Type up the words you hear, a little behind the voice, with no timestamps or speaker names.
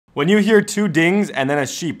When you hear 2 dings and then a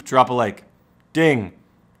sheep, drop a like. Ding,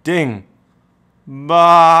 ding,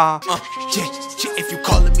 bah. If you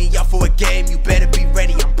calling me out for a game, you better be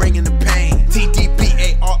ready. I'm bringing the pain.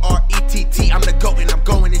 TDBarrett, I'm the GOAT and I'm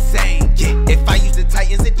going insane. Yeah, if I use the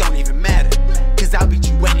Titans, it don't even matter, cause I'll beat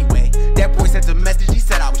you anyway. That boy sent a message, he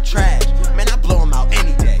said I was trash. Man, I blow him out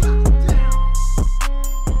any day.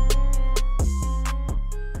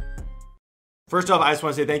 First off, I just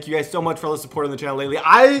want to say thank you guys so much for all the support on the channel lately.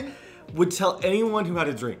 I would tell anyone who had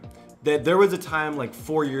a dream that there was a time like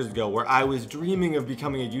 4 years ago where I was dreaming of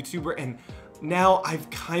becoming a YouTuber, and now I've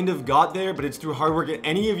kind of got there, but it's through hard work. And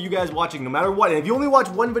any of you guys watching, no matter what, and if you only watch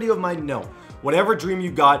one video of mine, no. Whatever dream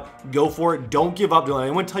you got, go for it. Don't give up. Don't let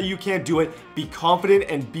anyone tell you you can't do it. Be confident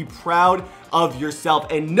and be proud of yourself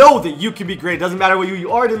and know that you can be great. It doesn't matter what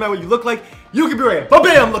you are, it doesn't matter what you look like. You can be great. But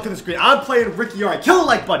bam, look at the screen. I'm playing Ricky R8. Kill the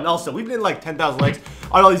like button. Also, we've been like 10,000 likes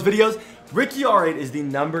on all these videos. Ricky R8 is the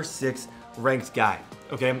 #6 ranked guy,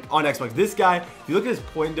 okay, on Xbox. This guy, if you look at his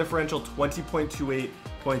point differential, 20.28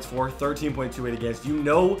 points for, 13.28 against, you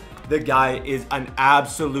know the guy is an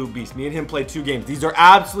absolute beast. Me and him played 2 games. These are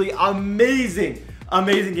absolutely amazing,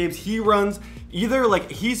 amazing games. He runs either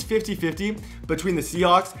like he's 50-50 between the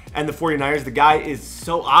Seahawks and the 49ers. The guy is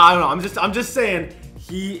so, I don't know, I'm just saying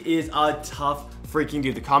he is a tough freaking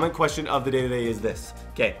dude. The comment question of the day today is this.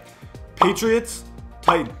 Okay, Patriots,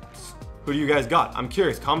 Titans. Who do you guys got? I'm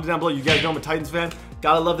curious. Comment down below. You guys know I'm a Titans fan.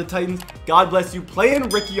 Gotta love the Titans. God bless you. Playing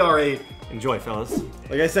Ricky R8. Enjoy, fellas.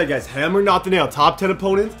 Like I said, guys, hammer not the nail. Top 10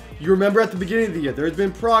 opponents. You remember at the beginning of the year, there's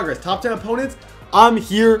been progress. Top 10 opponents, I'm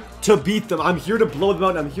here to beat them. I'm here to blow them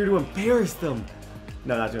out, and I'm here to embarrass them.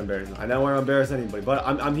 No, not to embarrass them. I don't want to embarrass anybody, but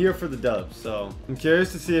I'm here for the dub. So I'm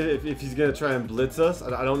curious to see if he's going to try and blitz us.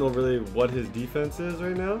 I don't know really what his defense is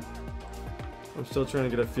right now. I'm still trying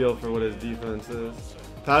to get a feel for what his defense is.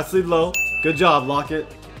 Pass lead low. Good job, Lockett.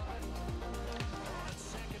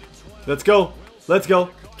 Let's go. Let's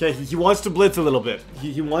go. Okay, he wants to blitz a little bit.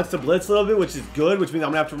 He wants to blitz a little bit, which is good, which means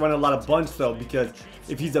I'm going to have to run a lot of bunch, though, because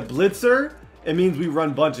if he's a blitzer, it means we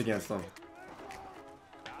run bunch against him.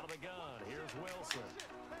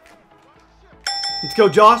 Let's go,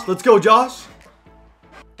 Josh. Let's go, Josh.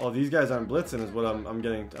 Oh, these guys aren't blitzing is what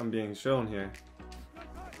I'm being shown here.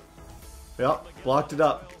 Yep, blocked it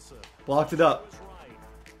up. Blocked it up.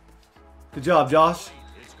 Good job, Josh.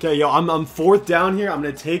 Okay, yo, I'm 4th down here. I'm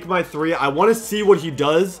going to take my 3. I want to see what he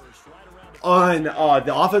does on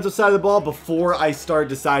the offensive side of the ball before I start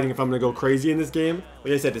deciding if I'm going to go crazy in this game.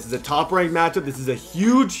 Like I said, this is a top-ranked matchup. This is a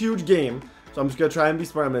huge, huge game. So I'm just going to try and be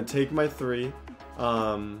smart. I'm going to take my 3.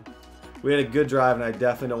 We had a good drive, and I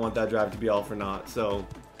definitely don't want that drive to be all for naught. So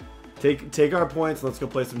take our points. Let's go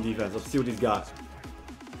play some defense. Let's see what he's got.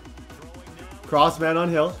 Cross man on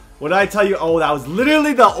hill. What did I tell you? Oh, that was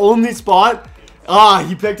literally the only spot. Ah,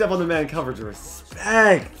 he picked up on the man coverage.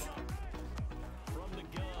 Respect.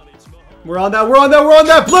 We're on that. We're on that. We're on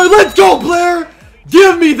that. Blair, let's go, Blair.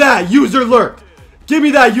 Give me that user lurk. Give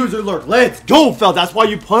me that user lurk. Let's go, fella. That's why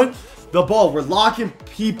you punt the ball. We're locking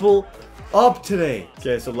people up today.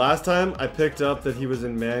 Okay, so last time I picked up that he was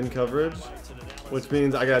in man coverage, which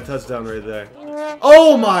means I got a touchdown right there.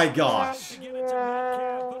 Oh my gosh.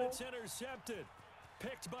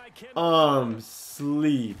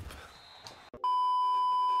 Sleep.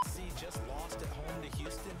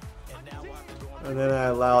 And then I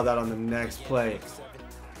allow that on the next play.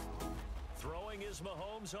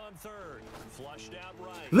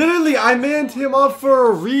 Literally, I manned him up for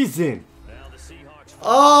a reason.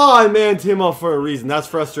 Oh, I manned him up for a reason. That's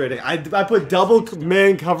frustrating. I put double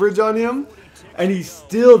man coverage on him, and he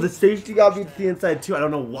still, the safety got me to the inside too. I don't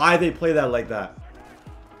know why they play that like that.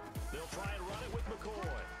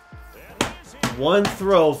 One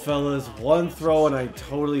throw, fellas. One throw, and I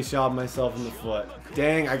totally shot myself in the foot.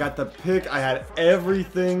 Dang, I got the pick. I had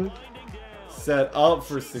everything set up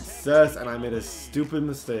for success, and I made a stupid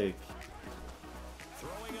mistake.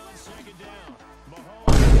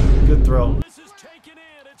 Good throw.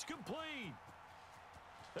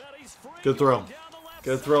 Good throw.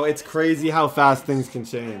 Good throw. It's crazy how fast things can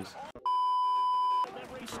change.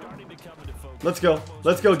 Let's go.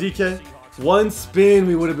 Let's go, DK. One spin,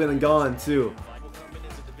 we would have been gone, too.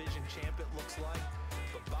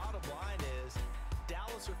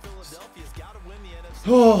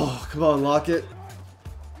 Oh, come on, Lockett.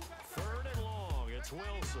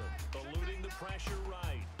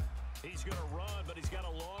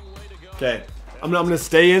 Okay, I'm gonna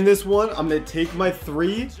stay in this one. I'm gonna take my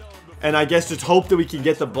 3, and I guess just hope that we can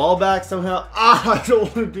get the ball back somehow. Ah, I don't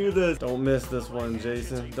want to do this. Don't miss this one,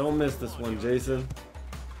 Jason. Don't miss this one, Jason.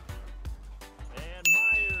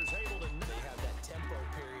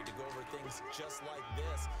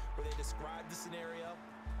 where they describe the scenario,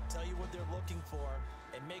 tell you what they're looking for,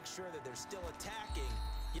 and make sure that they're still attacking.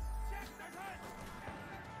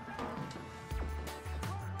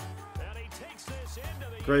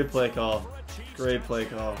 Great play call. Great play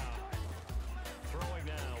call.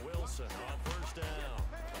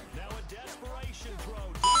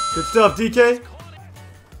 Good stuff, DK. Here's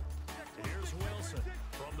Wilson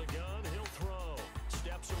from the gun. He'll throw.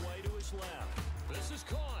 Steps away to his left. This is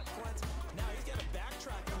caught. Now he's got to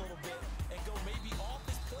backtrack a little bit and go maybe off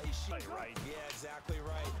his play sheet. Right. Yeah, exactly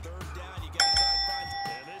right. Third down, you got to try and find.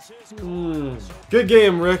 And this is Good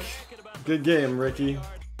game, Rick. Good game, Ricky.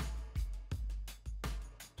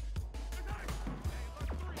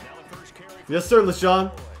 Yes, sir,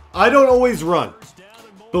 LaShawn. I don't always run,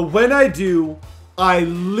 but when I do, I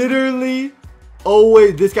literally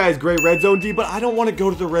always... This guy is great red zone D, but I don't want to go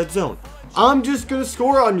to the red zone. I'm just going to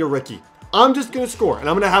score on you, Ricky. I'm just going to score, and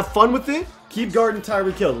I'm going to have fun with it. Keep guarding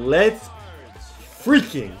Tyreek Hill. Let's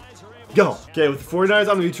freaking go. Okay, with the 49ers, I'm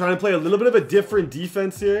going to be trying to play a little bit of a different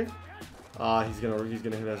defense here. He's gonna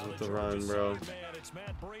hit us with the run, bro.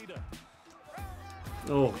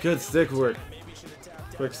 Oh, good stick work.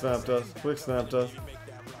 Quick snapped us. Quick snapped us.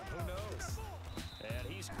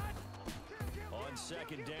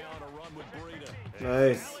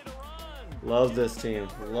 Nice. Love this team.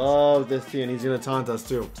 Love this team. He's going to taunt us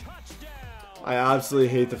too. I absolutely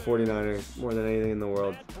hate the 49ers more than anything in the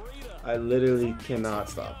world. I literally cannot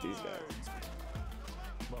stop these guys.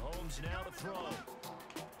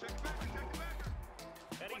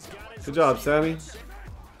 Good job, Sammy.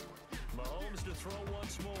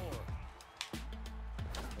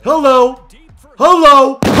 Hello.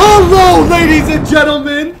 Hello. Hello, ladies and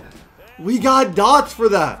gentlemen. We got dots for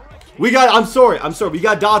that. I'm sorry. We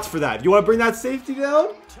got dots for that. You want to bring that safety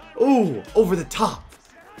down? Ooh, over the top.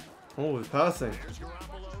 Oh, he's passing.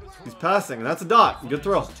 He's passing, and that's a dot. Good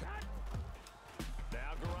throw.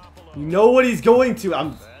 You know what he's going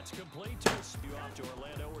to.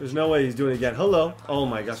 There's no way he's doing it again. Hello. Oh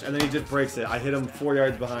my gosh. And then he just breaks it. I hit him 4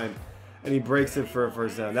 yards behind, and he breaks it for a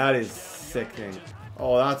first down. That is sickening.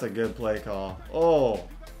 Oh, that's a good play call. Oh,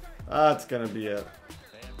 that's gonna be it.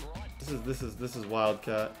 This is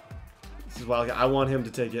Wildcat. This is Wildcat. I want him to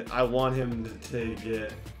take it. I want him to take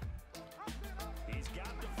it.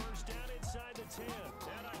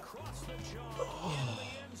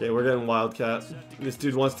 Okay, we're getting Wildcat. This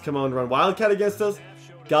dude wants to come on and run Wildcat against us.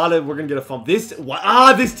 Got it. We're gonna get a fumble. This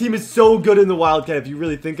team is so good in the Wildcat. If you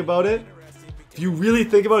really think about it,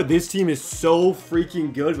 this team is so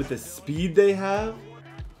freaking good with the speed they have.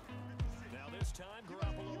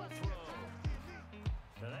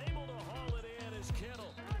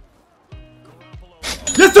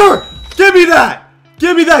 Yes, sir! Give me that!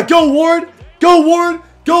 Give me that! Go, Ward! Go, Ward!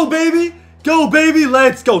 Go, baby! Go, baby!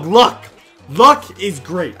 Let's go! Luck! Luck is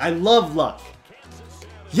great. I love luck.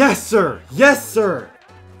 Yes, sir! Yes, sir!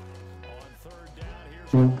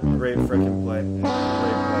 Great freaking play.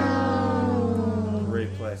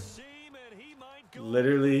 Great play.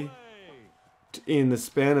 Literally, in the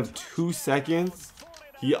span of 2 seconds,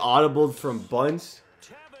 he audibled from bunch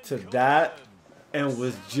to that and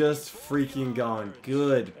was just freaking gone.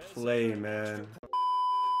 Good play, man.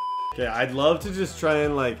 Okay, I'd love to just try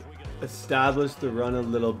and like establish the run a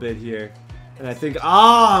little bit here. And I think,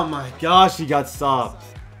 oh my gosh, he got stopped.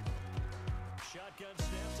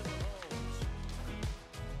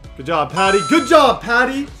 Good job, Patty. Good job,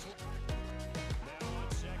 Patty.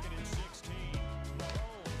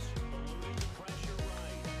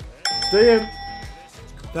 Stay in.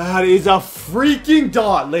 That is a freaking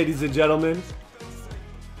dot, ladies and gentlemen.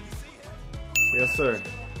 Yes, sir.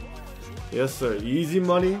 Yes, sir. Easy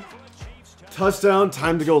money. Touchdown.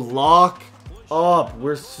 Time to go lock up.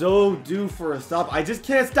 We're so due for a stop. I just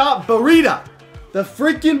can't stop Burrito. The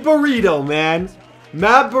freaking burrito, man.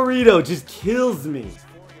 Matt Burrito just kills me.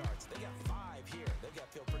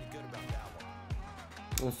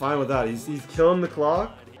 I'm fine with that. He's killing the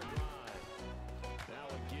clock.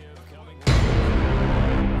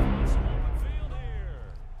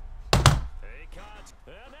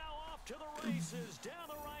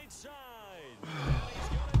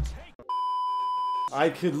 I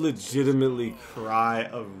could legitimately cry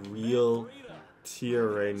a real tear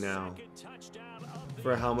right now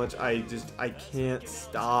for how much I can't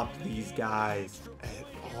stop these guys at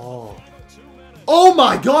all. Oh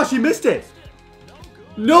my gosh, he missed it.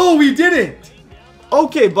 No, he didn't.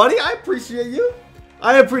 Okay, buddy, I appreciate you.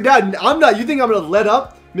 I'm not, you think I'm going to let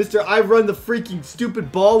up, Mr. I run the freaking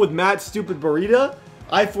stupid ball with Matt's stupid burrito?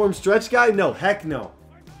 I form stretch guy? No, heck no.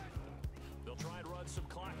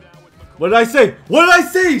 What did I say? What did I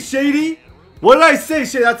say, Shady? What did I say,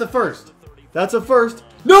 Shady? That's a first. That's a first.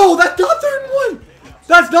 No, that's not 3rd and 1.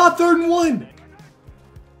 That's not 3rd and 1.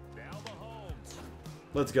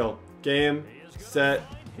 Let's go. Game, set,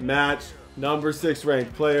 match. Number 6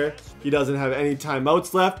 ranked player. He doesn't have any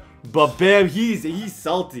timeouts left. But bam, he's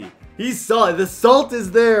salty. He's salty. The salt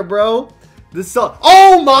is there, bro. The salt.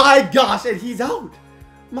 Oh my gosh, and he's out.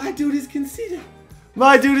 My dude is conceded.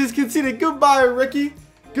 My dude is conceded. Goodbye, Ricky.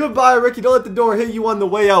 Goodbye, Ricky. Don't let the door hit you on the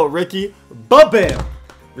way out, Ricky. But bam.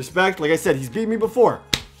 Respect. Like I said, he's beat me before.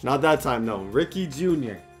 Not that time, no. Ricky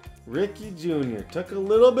Jr. Ricky Jr. took a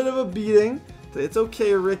little bit of a beating. It's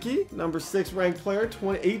okay, Ricky. Number 6 ranked player.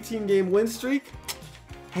 18 game win streak.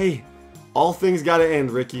 Hey, all things gotta end,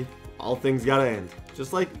 Ricky. All things gotta end.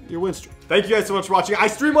 Just like your win streak. Thank you guys so much for watching. I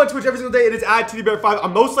stream on Twitch every single day. It is at TDBarrett5.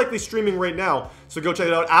 I'm most likely streaming right now, so go check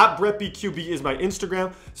it out. At BrettBQB is my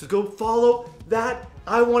Instagram, so go follow that.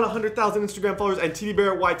 I want 100,000 Instagram followers, and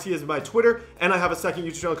TDBarrettYT is my Twitter, and I have a second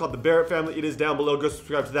YouTube channel called The Barrett Family. It is down below. Go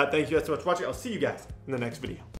subscribe to that. Thank you guys so much for watching. I'll see you guys in the next video.